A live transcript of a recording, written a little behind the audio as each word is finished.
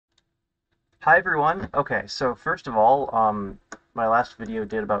Hi everyone. Okay, so first of all, my last video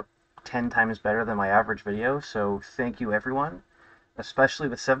did about 10 times better than my average video, so thank you everyone, especially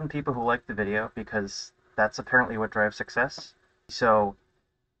the 7 people who liked the video, because that's apparently what drives success. So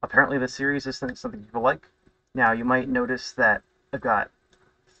apparently this series is something people like. Now you might notice that I've got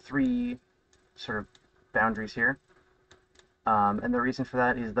 3 sort of boundaries here, and the reason for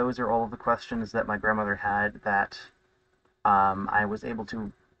that is those are all of the questions that my grandmother had that I was able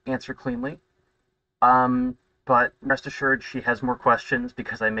to answer cleanly. Um, but rest assured, she has more questions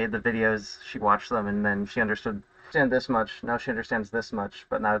because I made the videos, she watched them, and then she understand this much. Now she understands this much,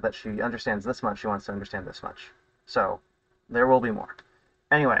 but now that she understands this much, she wants to understand this much. So there will be more.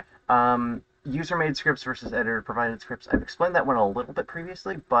 Anyway, user-made scripts versus editor-provided scripts. I've explained that one a little bit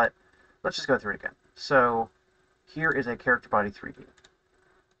previously, but let's just go through it again. So here is a character body 3D,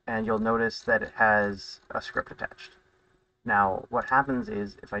 and you'll notice that it has a script attached. Now, what happens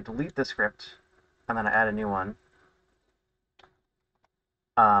is if I delete the script and then I add a new one,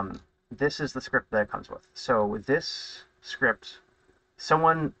 this is the script that it comes with. So with this script,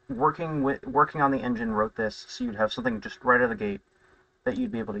 someone working on the engine wrote this, so you'd have something just right out of the gate that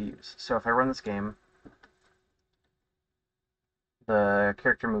you'd be able to use. So if I run this game, the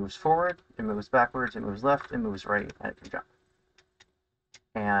character moves forward, it moves backwards, it moves left, it moves right, and it can jump.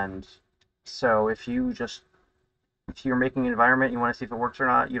 And so if you're making an environment, you want to see if it works or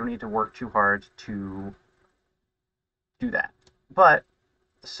not, you don't need to work too hard to do that. But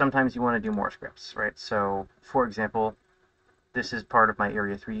sometimes you want to do more scripts, right? So, for example, this is part of my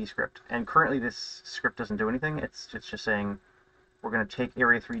Area 3D script, and currently this script doesn't do anything. It's just saying we're going to take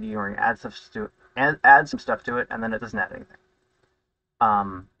Area 3D and we're going to add stuff to it, add some stuff to it, and then it doesn't add anything.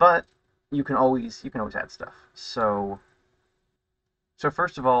 But you can always add stuff. So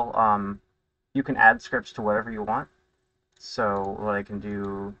first of all, you can add scripts to whatever you want. So what I can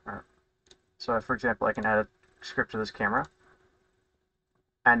do, so for example, I can add a script to this camera,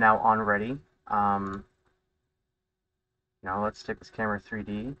 and now on ready, let's take this camera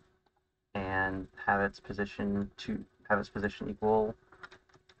 3D and have its position equal,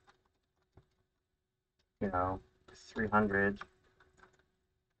 300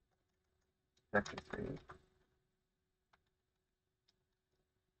 vector 3,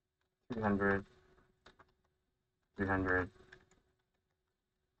 300, 300,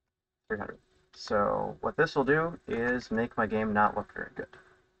 300. So what this will do is make my game not look very good.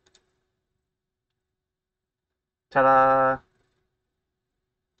 Ta-da!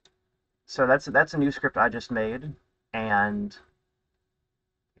 So that's a new script I just made, and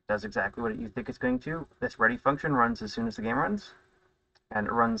it does exactly what you think it's going to. This ready function runs as soon as the game runs, and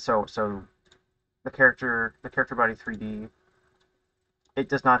it runs so the character body 3D, it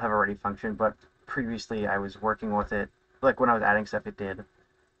does not have a ready function, but previously I was working with it, like when I was adding stuff, it did.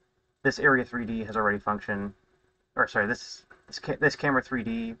 This area 3D has a ready function, or sorry, this camera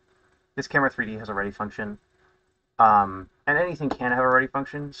 3D, has a ready function. And anything can have a ready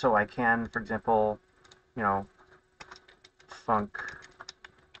function, so I can, for example, func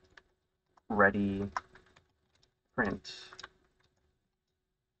ready print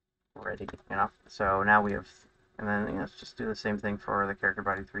ready, So now we have, and then let's just do the same thing for the character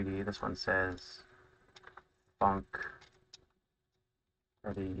body 3D. This one says func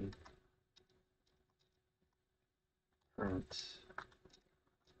ready print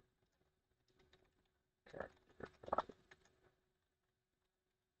character body.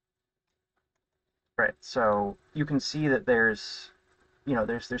 Right, so you can see that there's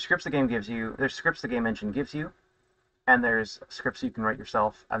scripts the game gives you, there's scripts the game engine gives you, and there's scripts you can write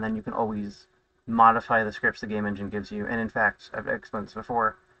yourself, and then you can always modify the scripts the game engine gives you. And in fact, I've explained this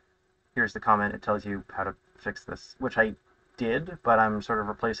before. Here's the comment. It tells you how to fix this, which I did, but I'm sort of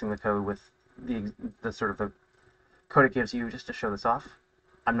replacing the code with the sort of the code it gives you just to show this off.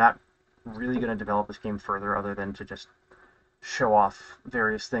 I'm not really going to develop this game further other than to just show off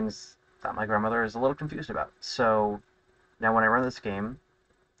various things that my grandmother is a little confused about. So now when I run this game,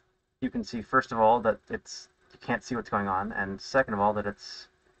 you can see first of all that you can't see what's going on, and second of all that it's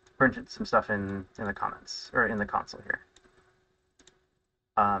printed some stuff in the comments, or in the console here.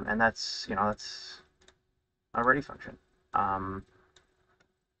 And that's a ready function. And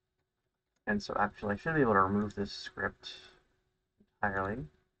so actually I should be able to remove this script entirely.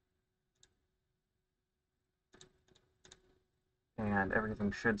 And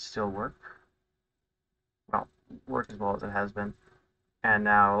everything should still work. Well, work as well as it has been. And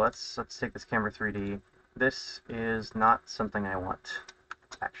now let's take this camera 3D. This is not something I want,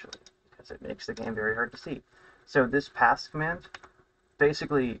 actually, because it makes the game very hard to see. So this pass command,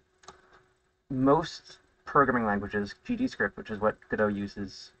 basically, most programming languages, GDScript, which is what Godot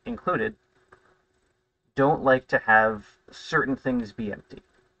uses included, don't like to have certain things be empty.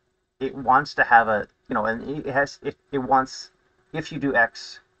 It wants to have a, and it wants, if you do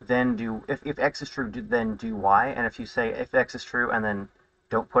X, then do, if X is true, then do Y, and if you say if X is true and then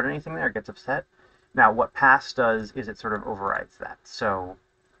don't put anything there, it gets upset. Now, what pass does is it sort of overrides that. So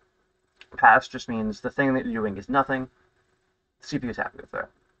pass just means the thing that you're doing is nothing. The CPU is happy with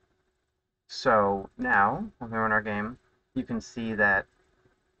that. So now, when we're in our game, you can see that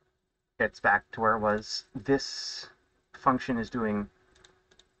it's back to where it was. This function is doing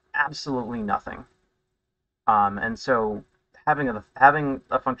absolutely nothing. And so having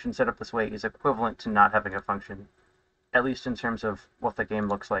a function set up this way is equivalent to not having a function, at least in terms of what the game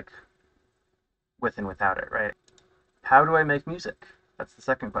looks like with and without it, right? How do I make music? That's the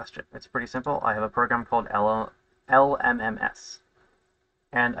second question. It's pretty simple. I have a program called LMMS.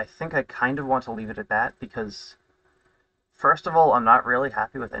 And I think I kind of want to leave it at that because, first of all, I'm not really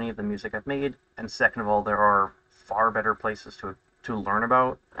happy with any of the music I've made, and second of all, there are far better places to learn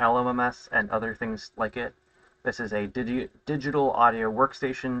about LMMS and other things like it. This is a digital audio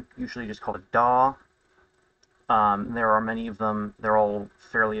workstation, usually just called a DAW. There are many of them. They're all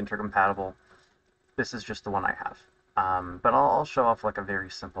fairly intercompatible. This is just the one I have. But I'll show off like a very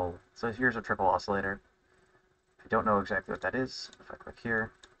simple... So here's a triple oscillator. I don't know exactly what that is. If I click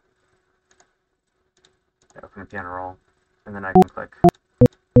here, I open a piano roll, and then I can click,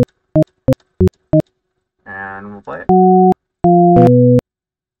 and we'll play it.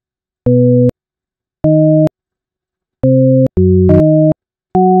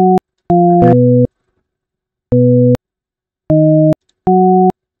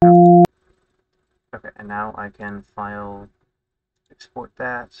 Okay, and now I can file, export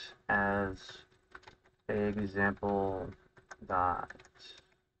that as example.wav.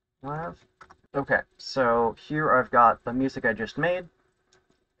 Okay, so here I've got the music I just made.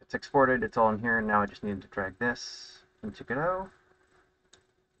 It's exported, it's all in here, and now I just need to drag this into Godot.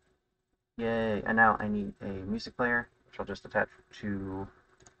 Yay, and now I need a music player, which I'll just attach to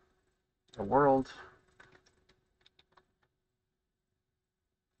the world.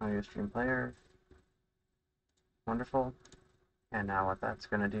 Audio stream player. Wonderful. And now what that's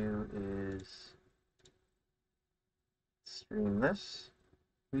going to do is stream this.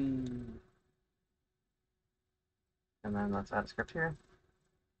 And then let's add a script here.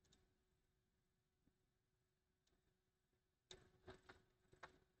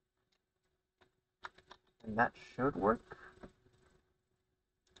 And that should work.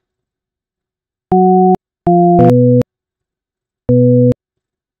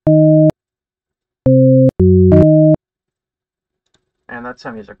 And that's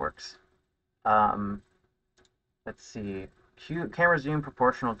how music works. Let's see. Camera zoom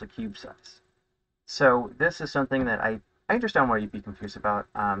proportional to cube size. So this is something that I understand why you'd be confused about.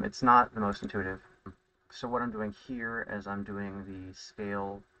 It's not the most intuitive. So what I'm doing here is I'm doing the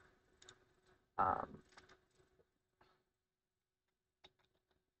scale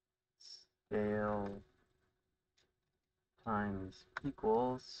scale times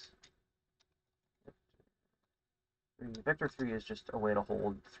equals vector 3 is just a way to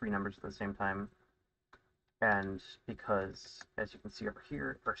hold three numbers at the same time. And because, as you can see over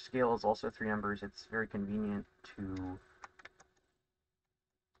here, our scale is also three numbers, it's very convenient to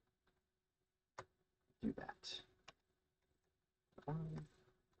do that.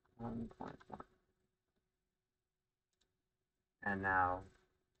 1.1. And now,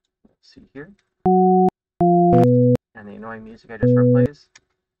 let's see here. And the annoying music I just wrote plays.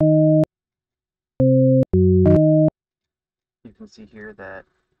 You can see here that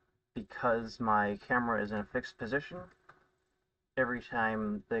because my camera is in a fixed position, every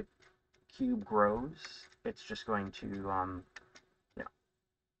time the cube grows, it's just going to,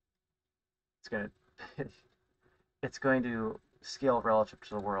 it's going to scale relative to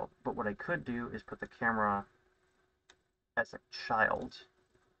the world. But what I could do is put the camera as a child,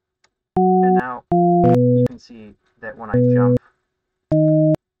 and now you can see that when I jump,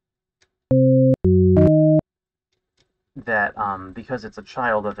 that because it's a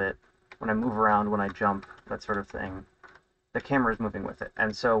child of it, when I move around, when I jump, that sort of thing, the camera is moving with it.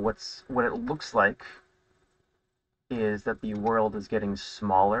 And so what it looks like is that the world is getting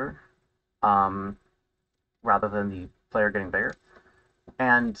smaller rather than the player getting bigger.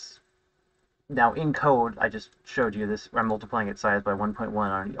 And now in code, I just showed you this, I'm multiplying its size by 1.1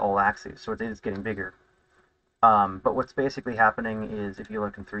 on all axes, so it is getting bigger. But what's basically happening is, if you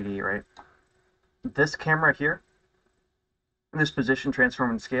look in 3D, right, this camera here, this position,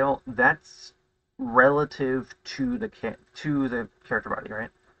 transform, and scale, that's relative to the character body, right?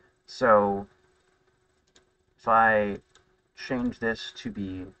 So if I change this to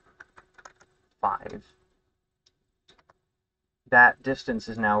be 5, that distance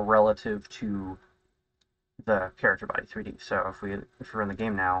is now relative to the character body 3D. So if we're in the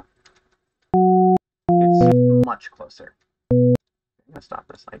game now, it's much closer. I'm gonna stop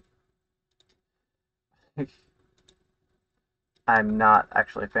this. I'm not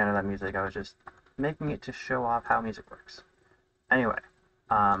actually a fan of that music. I was just making it to show off how music works. Anyway,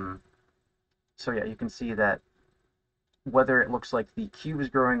 so yeah, you can see that whether it looks like the cube is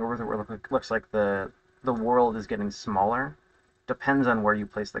growing or whether it looks like the world is getting smaller depends on where you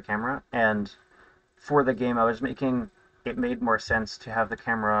place the camera. And for the game I was making, it made more sense to have the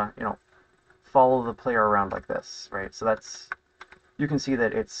camera, follow the player around like this, right? So you can see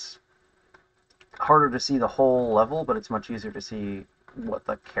that it's harder to see the whole level, but it's much easier to see what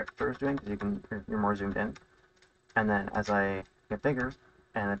the character is doing because you're more zoomed in. And then as I get bigger,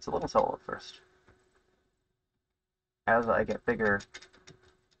 and it's a little subtle at first, as I get bigger,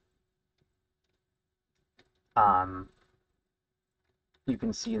 you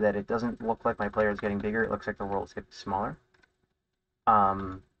can see that it doesn't look like my player is getting bigger. It looks like the world is getting smaller.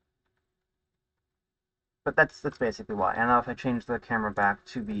 But that's basically why. And now if I change the camera back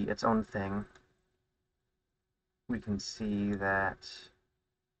to be its own thing, we can see that,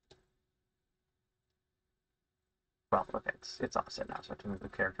 well, okay, it's offset now, so I have to move the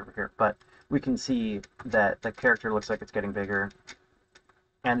character over here. But we can see that the character looks like it's getting bigger,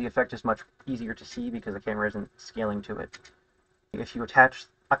 and the effect is much easier to see because the camera isn't scaling to it. If you attach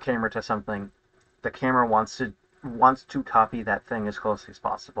a camera to something, the camera wants to copy that thing as closely as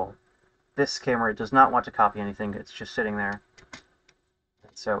possible. This camera does not want to copy anything. It's just sitting there.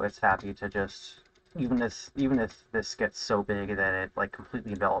 So it's happy to just, even if this gets so big that it like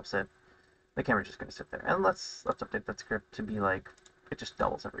completely envelops it, the camera's just gonna sit there. And let's update that script to be like it just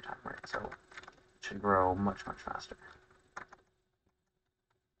doubles every time, right? So it should grow much faster.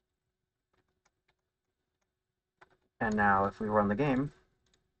 And now if we run the game,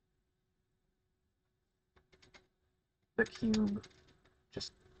 the cube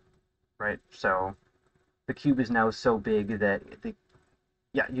just, right? So the cube is now so big that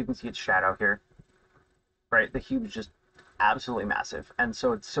yeah, you can see its shadow here, right? The cube is just absolutely massive, and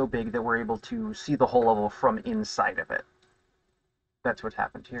so it's so big that we're able to see the whole level from inside of it. That's what's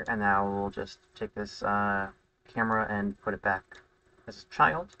happened here. And now we'll just take this camera and put it back as a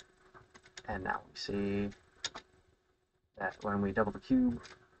child, and now we see that when we double the cube,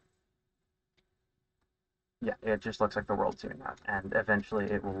 yeah, it just looks like the world's zooming out, and eventually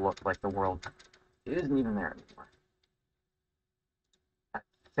it will look like the world isn't even there anymore. I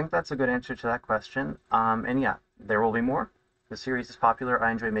think that's a good answer to that question. And yeah, there will be more. The series is popular,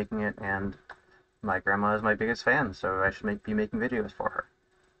 I enjoy making it, and my grandma is my biggest fan, so I should be making videos for her.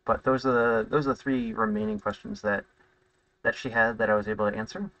 But those are the three remaining questions that she had that I was able to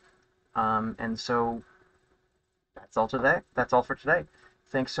answer. And so that's all today. That's all for today.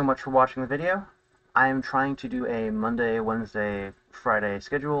 Thanks so much for watching the video. I am trying to do a Monday, Wednesday, Friday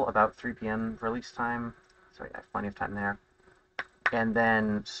schedule, about 3 p.m. release time, so yeah, plenty of time there. And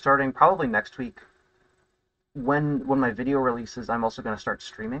then starting probably next week, when my video releases, I'm also going to start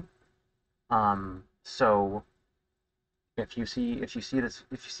streaming. So if you see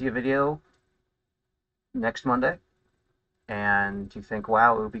a video next Monday and you think,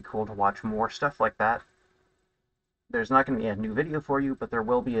 wow, it would be cool to watch more stuff like that, there's not going to be a new video for you, but there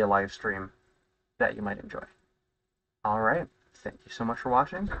will be a live stream that you might enjoy. Alright, thank you so much for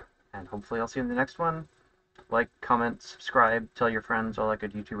watching, and hopefully I'll see you in the next one. Like, comment, subscribe, tell your friends, all that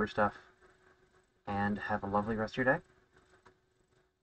good YouTuber stuff, and have a lovely rest of your day.